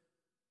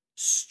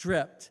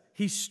stripped.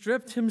 He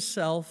stripped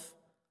himself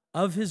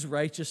of his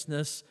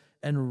righteousness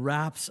and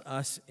wraps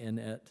us in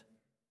it.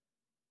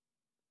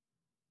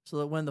 So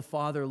that when the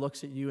Father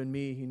looks at you and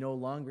me, he no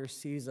longer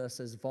sees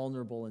us as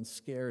vulnerable and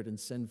scared and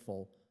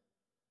sinful,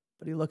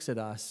 but he looks at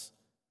us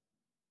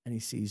and he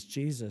sees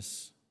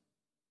Jesus.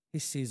 He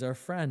sees our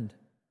friend.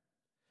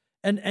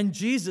 And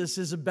Jesus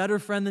is a better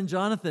friend than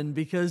Jonathan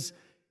because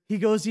he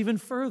goes even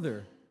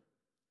further.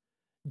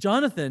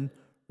 Jonathan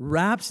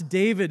wraps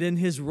David in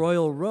his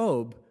royal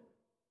robe,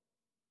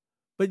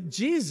 but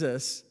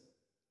Jesus,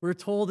 we're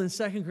told in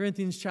 2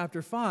 Corinthians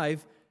chapter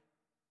 5,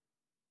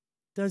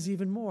 does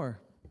even more.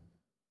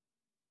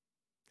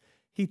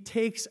 He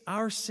takes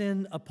our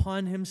sin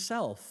upon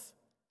himself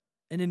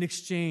and in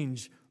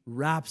exchange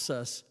wraps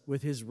us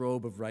with his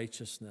robe of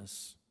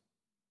righteousness.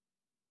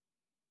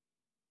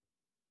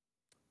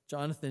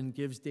 Jonathan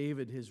gives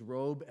David his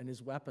robe and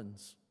his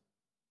weapons.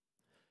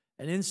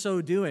 And in so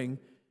doing,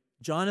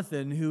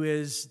 Jonathan, who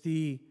is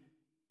the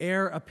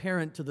heir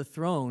apparent to the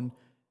throne,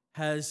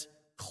 has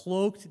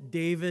cloaked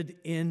David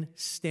in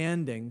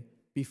standing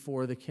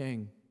before the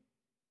king.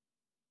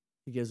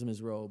 He gives him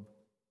his robe.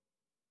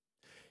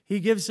 He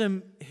gives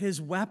him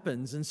his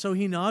weapons, and so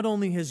he not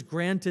only has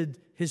granted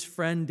his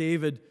friend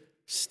David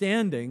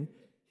standing,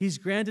 he's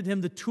granted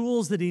him the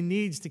tools that he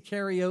needs to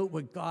carry out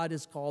what God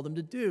has called him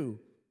to do.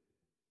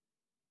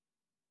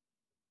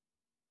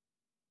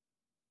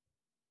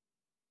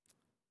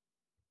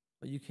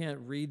 But you can't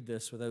read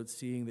this without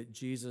seeing that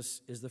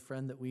Jesus is the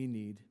friend that we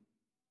need.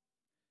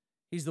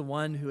 He's the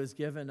one who has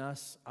given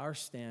us our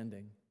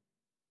standing.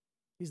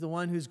 He's the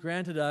one who's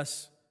granted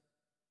us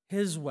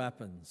his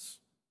weapons.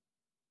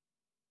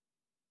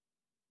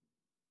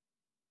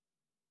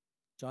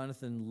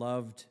 Jonathan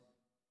loved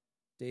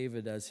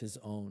David as his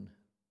own.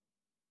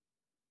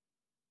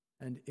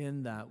 And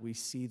in that, we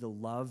see the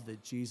love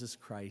that Jesus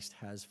Christ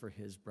has for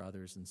his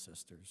brothers and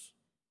sisters.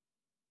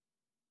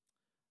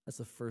 That's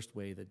the first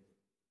way that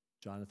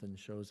Jonathan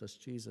shows us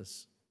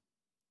Jesus.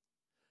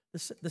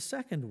 The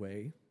second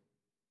way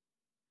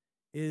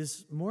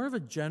is more of a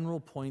general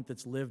point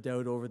that's lived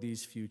out over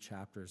these few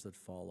chapters that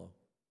follow.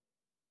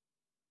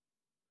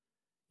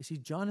 You see,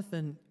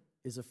 Jonathan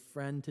is a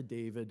friend to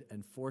David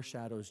and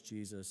foreshadows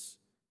Jesus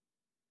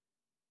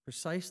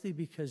precisely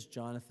because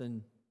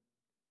Jonathan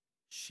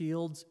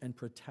shields and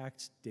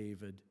protects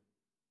David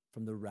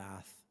from the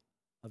wrath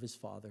of his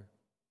father.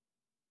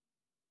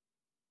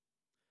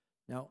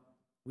 Now,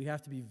 we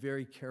have to be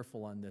very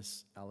careful on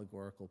this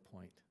allegorical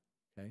point,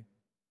 okay?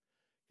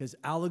 Because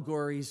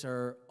allegories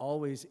are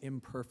always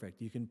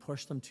imperfect. You can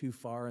push them too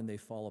far and they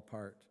fall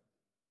apart.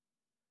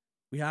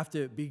 We have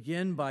to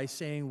begin by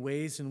saying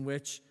ways in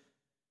which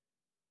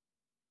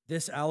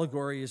this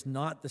allegory is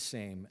not the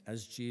same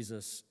as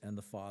Jesus and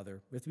the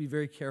Father. We have to be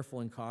very careful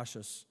and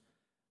cautious.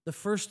 The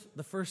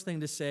first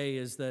thing to say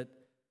is that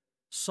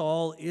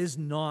Saul is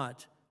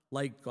not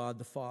like God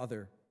the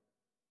Father.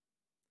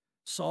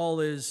 Saul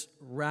is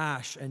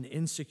rash and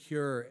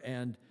insecure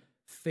and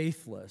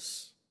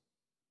faithless.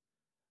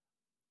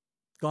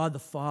 God the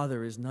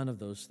Father is none of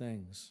those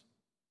things.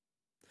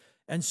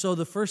 And so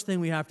the first thing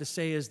we have to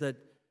say is that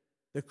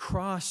the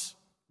cross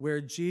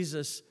where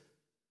Jesus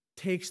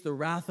takes the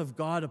wrath of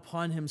God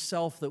upon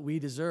himself that we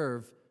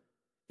deserve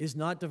is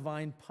not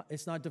divine.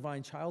 It's not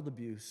divine child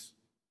abuse.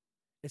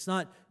 It's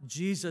not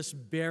Jesus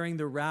bearing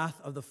the wrath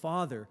of the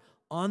Father.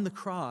 On the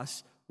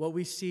cross, what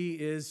we see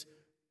is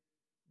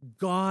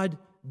God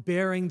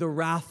bearing the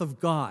wrath of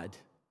God.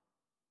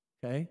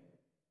 Okay?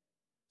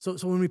 So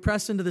when we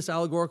press into this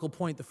allegorical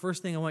point, the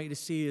first thing I want you to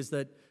see is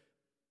that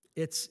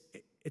it's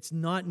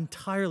not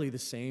entirely the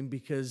same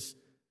because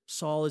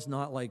Saul is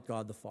not like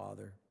God the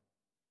Father.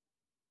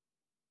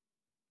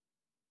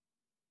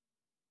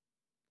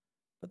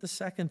 But the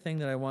second thing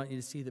that I want you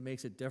to see that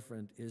makes it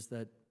different is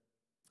that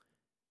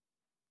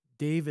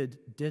David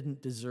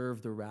didn't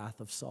deserve the wrath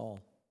of Saul.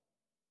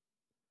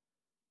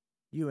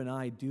 You and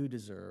I do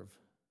deserve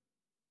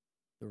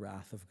the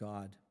wrath of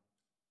God.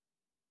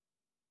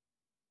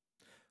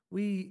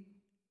 We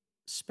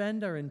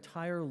spend our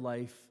entire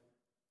life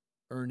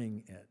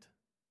earning it,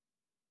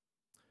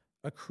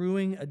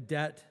 accruing a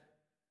debt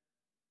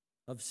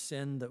of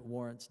sin that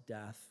warrants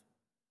death.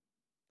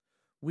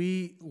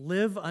 We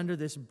live under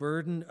this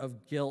burden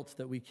of guilt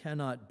that we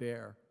cannot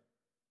bear.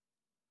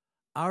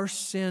 Our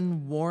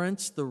sin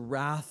warrants the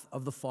wrath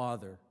of the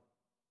Father.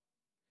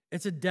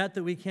 It's a debt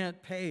that we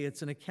can't pay.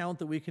 It's an account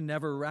that we can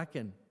never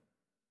reckon.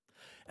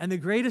 And the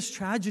greatest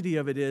tragedy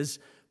of it is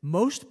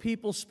most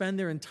people spend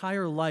their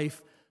entire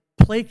life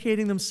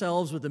placating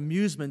themselves with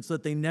amusement so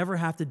that they never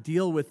have to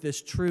deal with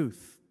this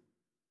truth.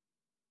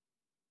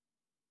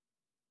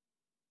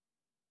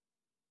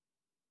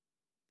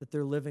 That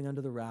they're living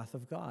under the wrath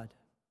of God.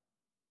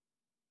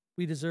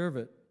 We deserve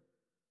it.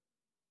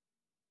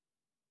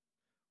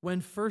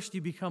 When first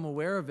you become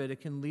aware of it,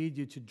 it can lead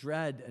you to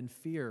dread and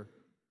fear.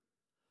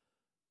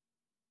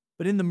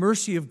 But in the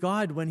mercy of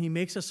God, when He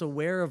makes us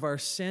aware of our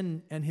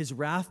sin and His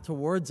wrath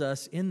towards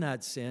us in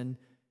that sin,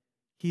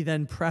 He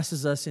then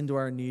presses us into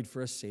our need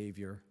for a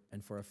Savior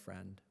and for a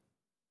friend.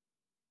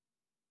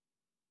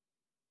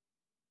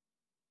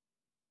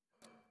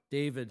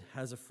 David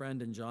has a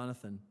friend in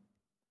Jonathan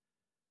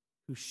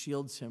who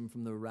shields him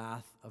from the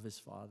wrath of his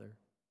father.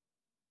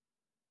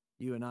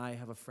 You and I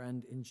have a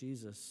friend in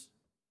Jesus.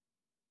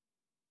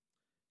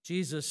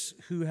 Jesus,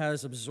 who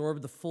has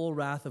absorbed the full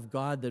wrath of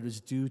God that is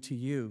due to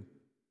you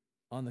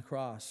on the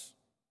cross.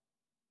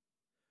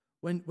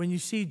 When you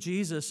see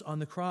Jesus on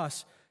the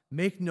cross,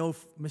 make no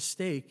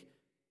mistake,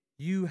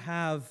 you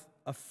have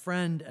a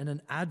friend and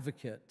an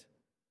advocate.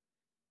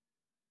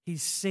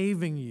 He's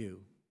saving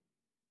you.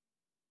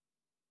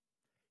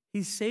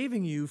 He's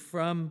saving you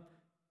from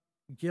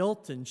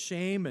guilt and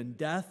shame and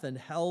death and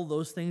hell.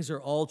 Those things are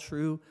all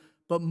true.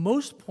 But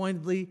most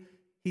pointedly,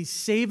 He's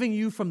saving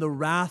you from the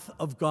wrath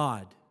of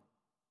God.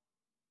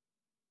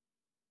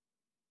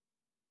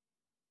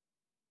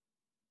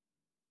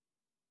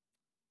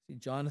 See,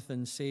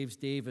 Jonathan saves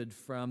David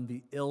from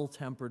the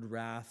ill-tempered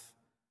wrath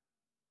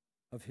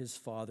of his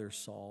father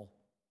Saul.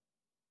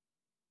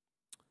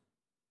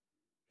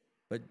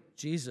 But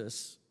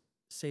Jesus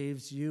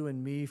saves you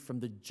and me from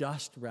the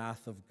just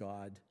wrath of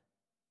God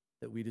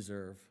that we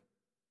deserve.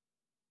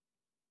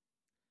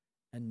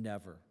 And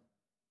never,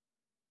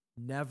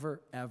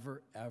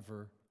 ever,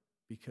 ever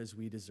because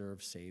we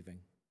deserve saving.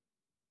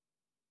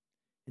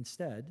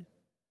 Instead,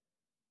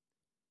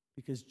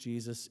 because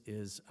Jesus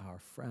is our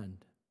friend.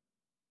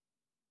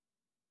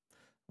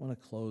 I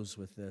want to close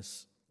with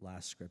this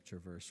last scripture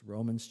verse,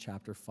 Romans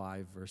chapter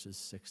 5, verses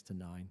 6 to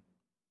 9.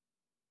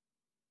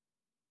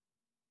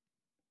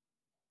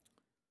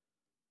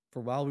 For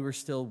while we were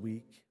still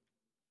weak,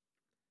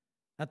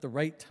 at the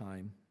right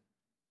time,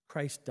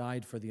 Christ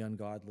died for the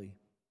ungodly.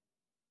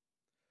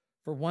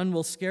 For one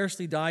will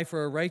scarcely die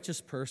for a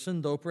righteous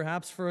person, though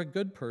perhaps for a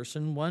good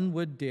person one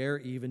would dare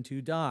even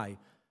to die.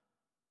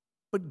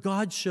 But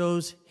God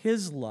shows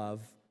His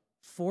love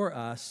for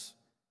us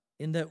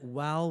in that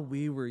while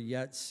we were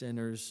yet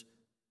sinners,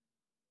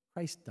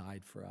 Christ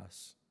died for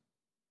us.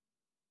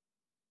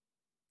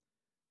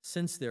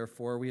 Since,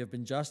 therefore, we have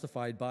been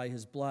justified by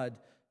His blood,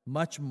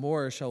 much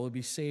more shall we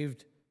be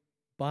saved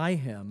by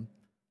Him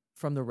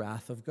from the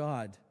wrath of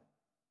God.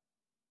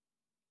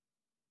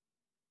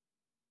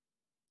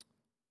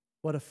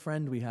 What a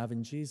friend we have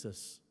in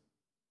Jesus.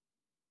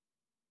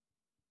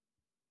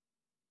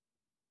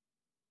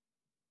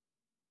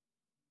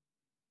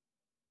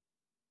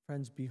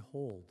 Friends,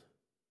 behold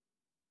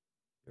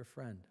your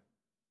friend.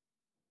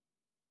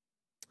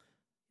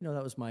 You know,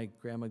 that was my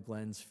Grandma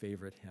Glenn's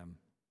favorite hymn.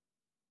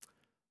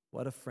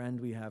 What a friend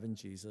we have in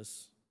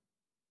Jesus.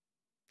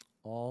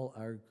 All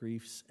our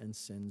griefs and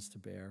sins to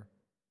bear.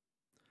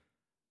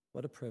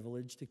 What a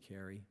privilege to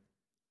carry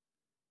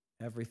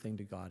everything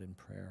to God in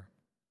prayer.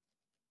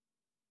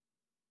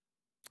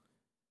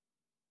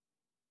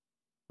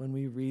 When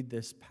we read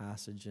this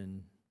passage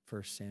in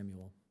 1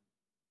 Samuel,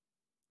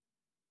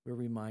 we're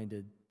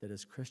reminded that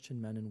as Christian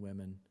men and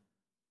women,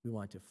 we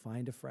want to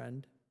find a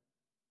friend,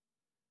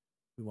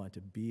 we want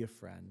to be a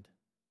friend,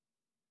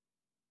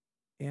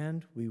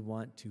 and we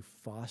want to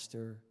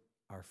foster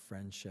our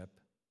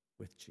friendship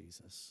with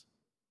Jesus.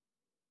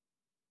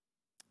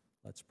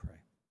 Let's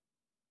pray.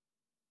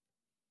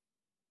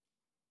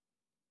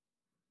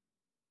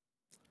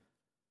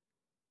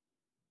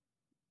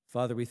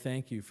 Father, we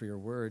thank you for your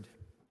word.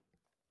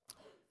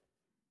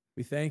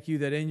 We thank you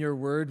that in your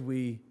word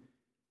we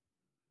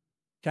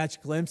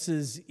catch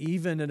glimpses,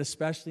 even and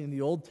especially in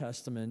the Old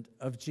Testament,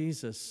 of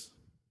Jesus.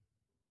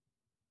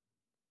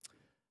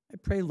 I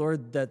pray,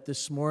 Lord, that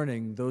this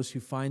morning, those who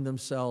find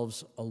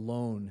themselves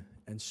alone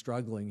and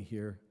struggling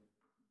here,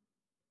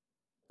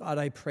 God,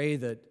 I pray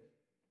that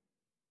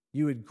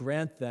you would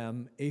grant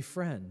them a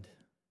friend.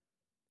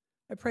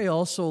 I pray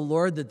also,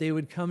 Lord, that they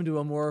would come to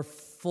a more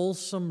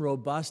fulsome,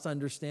 robust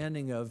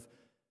understanding of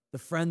the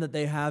friend that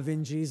they have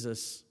in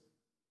Jesus,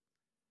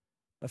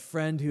 a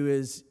friend who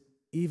is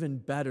even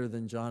better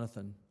than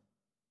Jonathan.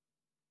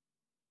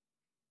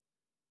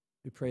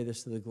 We pray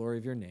this to the glory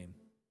of your name.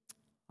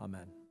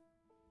 Amen.